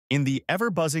In the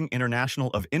ever-buzzing international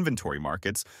of inventory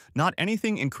markets, not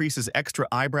anything increases extra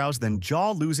eyebrows than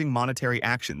jaw-losing monetary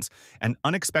actions and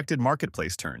unexpected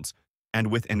marketplace turns.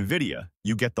 And with NVIDIA,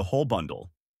 you get the whole bundle.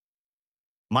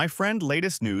 My friend,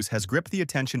 latest news has gripped the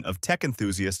attention of tech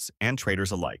enthusiasts and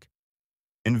traders alike.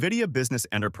 NVIDIA Business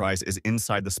Enterprise is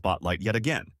inside the spotlight yet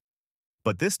again.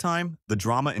 But this time, the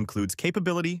drama includes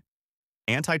capability,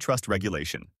 antitrust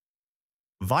regulation,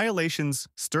 violations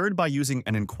stirred by using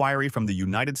an inquiry from the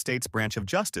United States branch of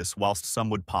justice, whilst some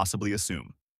would possibly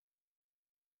assume.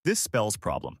 This spells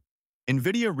problem.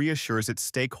 NVIDIA reassures its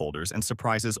stakeholders and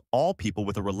surprises all people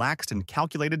with a relaxed and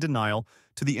calculated denial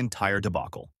to the entire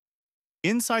debacle.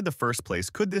 Inside the first place,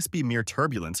 could this be mere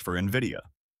turbulence for NVIDIA?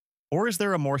 Or is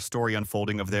there a more story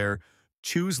unfolding of their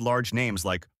choose large names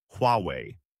like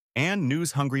Huawei and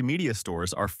news-hungry media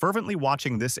stores are fervently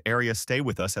watching this area? Stay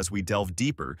with us as we delve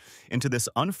deeper into this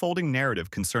unfolding narrative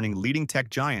concerning leading tech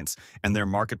giants and their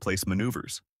marketplace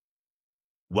maneuvers.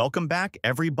 Welcome back,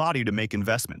 everybody, to Make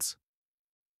Investments.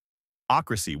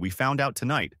 Ocracy, we found out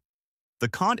tonight. The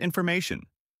Kant information.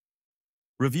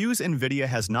 Reviews NVIDIA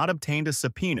has not obtained a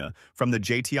subpoena from the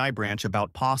JTI branch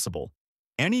about possible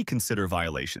any consider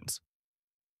violations.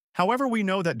 However, we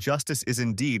know that justice is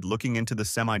indeed looking into the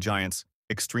semi-giants'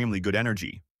 extremely good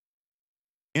energy.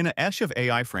 In a esh of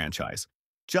AI franchise,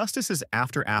 justice is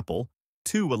after Apple,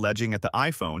 too, alleging at the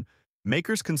iPhone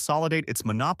makers consolidate its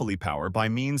monopoly power by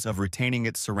means of retaining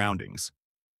its surroundings.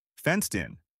 Fenced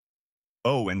in.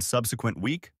 Oh, and subsequent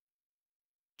week?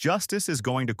 Justice is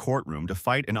going to courtroom to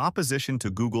fight in opposition to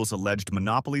Google's alleged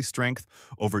monopoly strength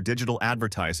over digital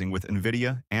advertising with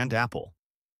NVIDIA and Apple.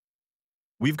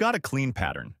 We've got a clean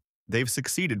pattern they've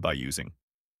succeeded by using,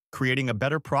 creating a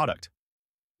better product,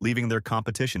 leaving their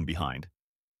competition behind.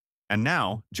 And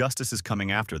now, justice is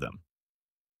coming after them.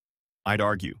 I'd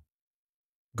argue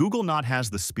Google not has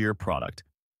the Spear product,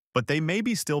 but they may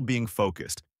be still being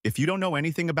focused. If you don't know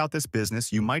anything about this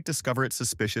business, you might discover it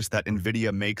suspicious that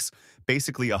NVIDIA makes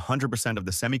basically 100% of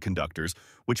the semiconductors,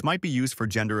 which might be used for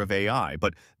gender of AI,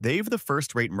 but they've the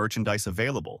first-rate merchandise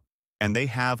available, and they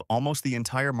have almost the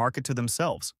entire market to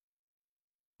themselves.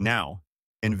 Now,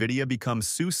 NVIDIA becomes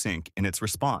succinct in its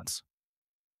response.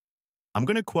 I'm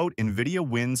going to quote, NVIDIA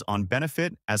wins on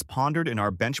benefit as pondered in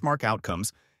our benchmark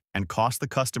outcomes and cost the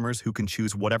customers who can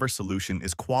choose whatever solution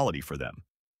is quality for them.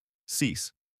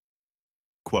 Cease.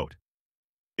 Quote,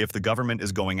 if the government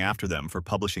is going after them for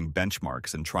publishing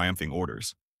benchmarks and triumphing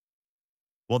orders.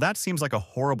 Well, that seems like a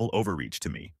horrible overreach to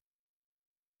me.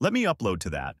 Let me upload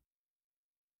to that.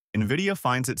 NVIDIA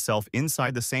finds itself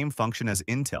inside the same function as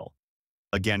Intel.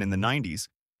 Again, in the 90s,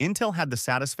 Intel had the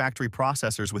satisfactory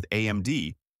processors with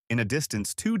AMD in a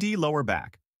distance 2D lower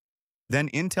back. Then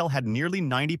Intel had nearly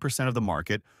 90% of the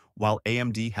market, while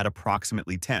AMD had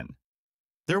approximately 10.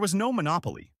 There was no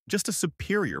monopoly, just a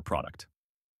superior product.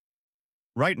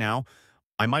 Right now,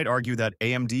 I might argue that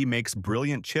AMD makes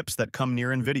brilliant chips that come near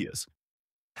NVIDIA's.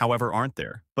 However, aren't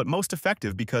there, but most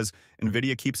effective because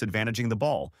NVIDIA keeps advantaging the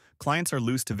ball. Clients are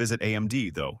loose to visit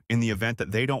AMD, though, in the event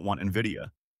that they don't want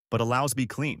NVIDIA, but allows be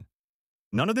clean.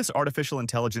 None of this artificial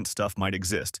intelligence stuff might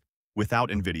exist without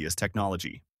NVIDIA's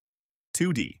technology.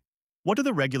 2D. What do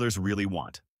the regulars really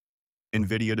want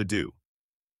NVIDIA to do?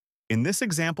 In this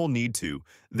example,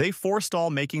 they forestall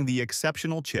making the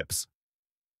exceptional chips.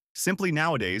 Simply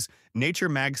nowadays, Nature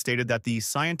Mag stated that the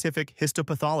scientific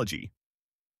histopathology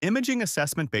imaging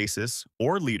assessment basis,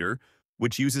 or leader,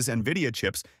 which uses NVIDIA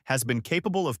chips, has been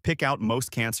capable of pick out most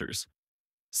cancers,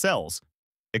 cells,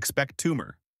 expect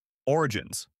tumor,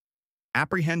 origins,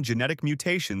 apprehend genetic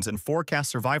mutations and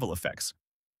forecast survival effects.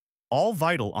 All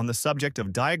vital on the subject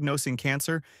of diagnosing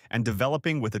cancer and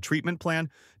developing with a treatment plan.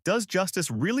 Does justice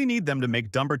really need them to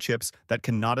make dumber chips that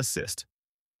cannot assist?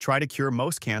 Try to cure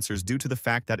most cancers due to the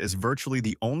fact that is virtually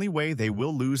the only way they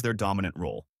will lose their dominant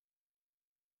role.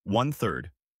 1/3.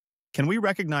 Can we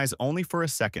recognize only for a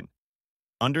second?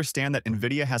 Understand that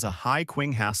NVIDIA has a high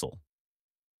Qing hassle.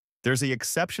 There's an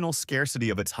exceptional scarcity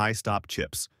of its high-stop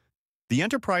chips. The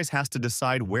enterprise has to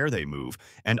decide where they move,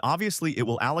 and obviously it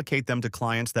will allocate them to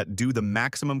clients that do the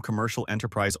maximum commercial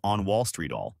enterprise on Wall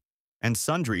Street all. And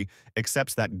sundry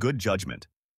accepts that good judgment.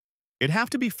 It'd have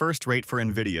to be first-rate for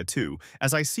NVIDIA too,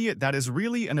 as I see it that is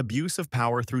really an abuse of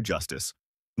power through justice,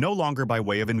 no longer by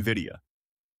way of NVIDIA.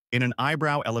 In an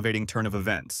eyebrow-elevating turn of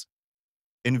events,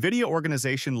 NVIDIA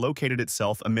organization located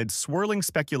itself amid swirling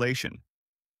speculation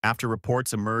after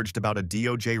reports emerged about a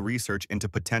DOJ research into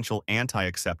potential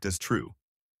anti-accept as true.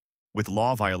 With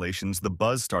law violations, the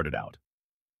buzz started out.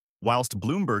 Whilst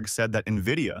Bloomberg said that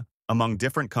NVIDIA, among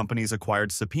different companies,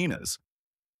 acquired subpoenas,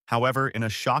 however, in a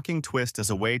shocking twist as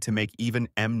a way to make even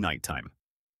M nighttime.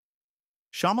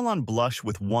 Shyamalan blushed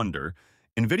with wonder.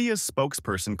 NVIDIA's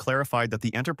spokesperson clarified that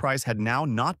the enterprise had now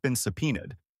not been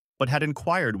subpoenaed, but had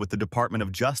inquired with the Department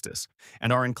of Justice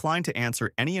and are inclined to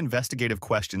answer any investigative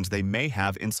questions they may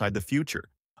have inside the future.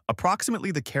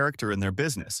 Approximately the character in their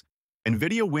business.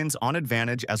 NVIDIA wins on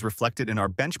advantage as reflected in our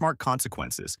benchmark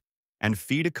consequences and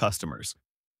fee to customers,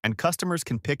 and customers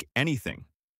can pick anything.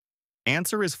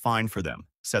 Answer is fine for them,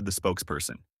 said the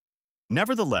spokesperson.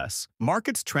 Nevertheless,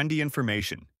 markets trendy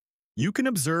information. You can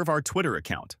observe our Twitter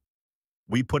account.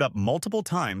 We put up multiple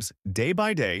times, day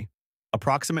by day,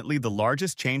 approximately the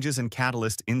largest changes and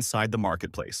catalyst inside the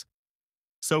marketplace.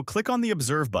 So click on the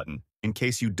Observe button in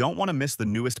case you don't want to miss the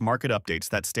newest market updates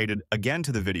that stated again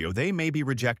to the video they may be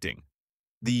rejecting.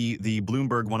 The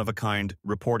Bloomberg one-of-a-kind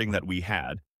reporting that we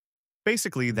had,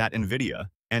 basically that NVIDIA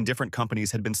and different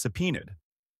companies had been subpoenaed.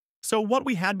 So what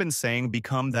we had been saying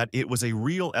become that it was a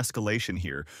real escalation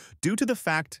here, due to the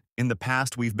fact in the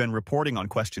past we've been reporting on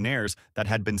questionnaires that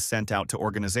had been sent out to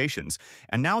organizations,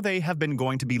 and now they have been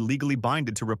going to be legally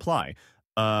binded to reply.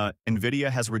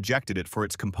 NVIDIA has rejected it for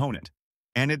its component.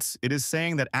 And it is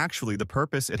saying that actually the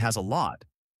purpose it has a lot.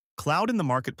 Cloud in the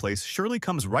marketplace surely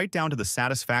comes right down to the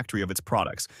satisfactory of its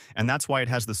products, and that's why it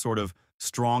has this sort of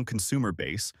strong consumer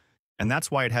base, and that's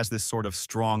why it has this sort of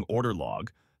strong order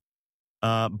log.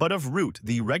 But of root,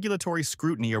 the regulatory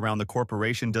scrutiny around the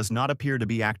corporation does not appear to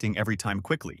be acting every time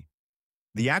quickly.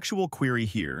 The actual query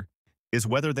here is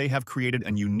whether they have created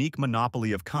a unique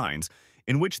monopoly of kinds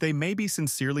in which they may be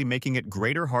sincerely making it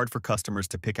greater hard for customers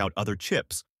to pick out other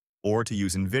chips or to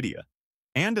use NVIDIA,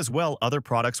 and as well other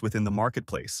products within the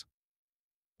marketplace.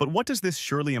 But what does this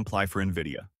surely imply for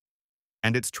NVIDIA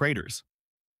and its traders?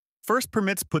 First,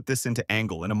 permits put this into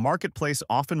angle in a marketplace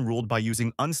often ruled by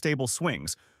using unstable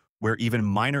swings, where even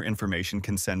minor information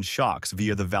can send shocks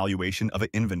via the valuation of an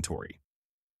inventory.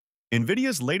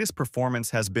 NVIDIA's latest performance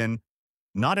has been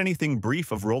not anything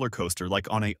brief of roller coaster like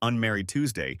on an unmarried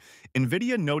Tuesday.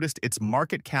 NVIDIA noticed its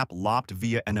market cap lopped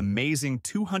via an amazing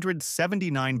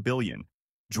 $279 billion,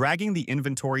 dragging the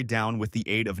inventory down with the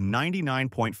aid of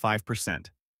 99.5%.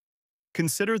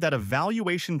 Consider that a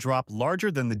valuation drop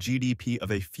larger than the GDP of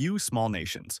a few small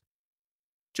nations,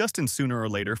 just in sooner or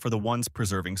later for the ones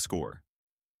preserving score.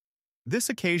 This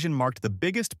occasion marked the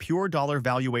biggest pure dollar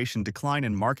valuation decline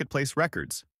in marketplace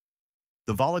records.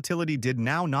 The volatility did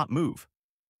now not move.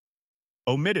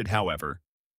 Omitted, however,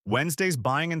 Wednesday's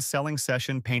buying and selling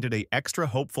session painted an extra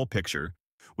hopeful picture,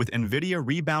 with NVIDIA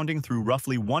rebounding through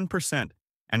roughly 1%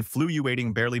 and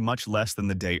fluctuating barely much less than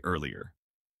the day earlier.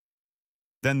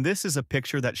 Then this is a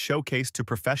picture that showcased to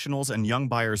professionals and young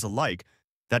buyers alike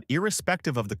that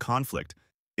irrespective of the conflict,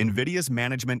 NVIDIA's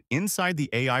management inside the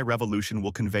AI revolution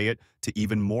will convey it to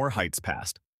even more heights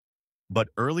past, but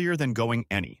earlier than going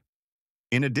any.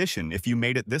 In addition, if you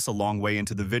made it this a long way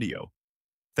into the video,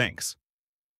 thanks.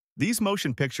 These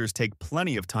motion pictures take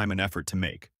plenty of time and effort to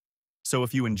make, so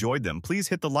if you enjoyed them, please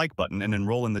hit the like button and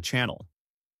enroll in the channel.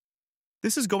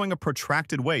 This is going a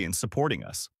protracted way in supporting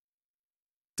us.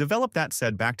 Develop that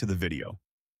said, back to the video.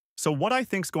 So what I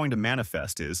think's going to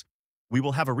manifest is, we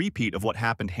will have a repeat of what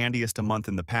happened handiest a month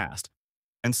in the past.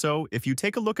 And so, if you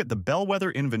take a look at the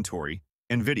bellwether inventory,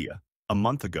 NVIDIA, a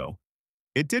month ago,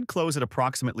 it did close at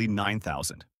approximately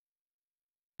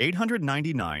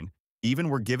 9,899, even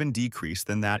were given decrease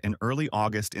than that in early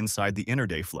August inside the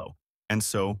intraday flow. And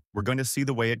so, we're going to see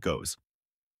the way it goes.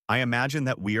 I imagine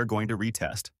that we are going to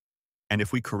retest. And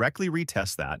if we correctly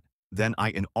retest that, then I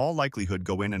in all likelihood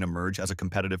go in and emerge as a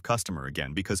competitive customer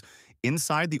again, because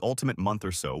inside the ultimate month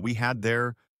or so, we had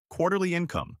their quarterly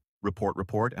income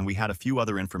report, and we had a few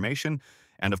other information,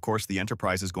 and of course the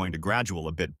enterprise is going to gradual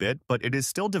a bit, but it is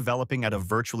still developing at a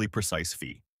virtually precise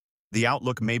fee. The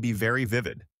outlook may be very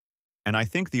vivid, and I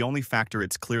think the only factor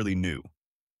it's clearly new.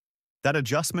 That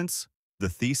adjustments, the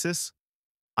thesis,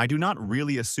 I do not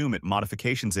really assume it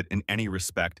modifications it in any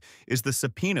respect, is the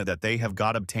subpoena that they have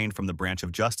got obtained from the branch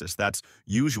of justice. That's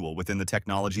usual within the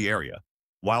technology area,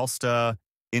 whilst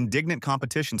indignant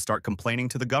competition start complaining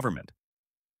to the government.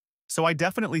 So I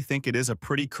definitely think it is a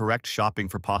pretty correct shopping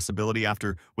for possibility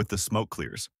after with the smoke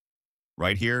clears.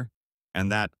 Right here, and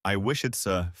that I wish it's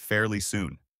fairly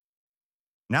soon.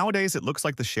 Nowadays, it looks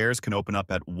like the shares can open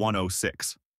up at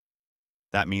 106.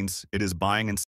 That means it is buying and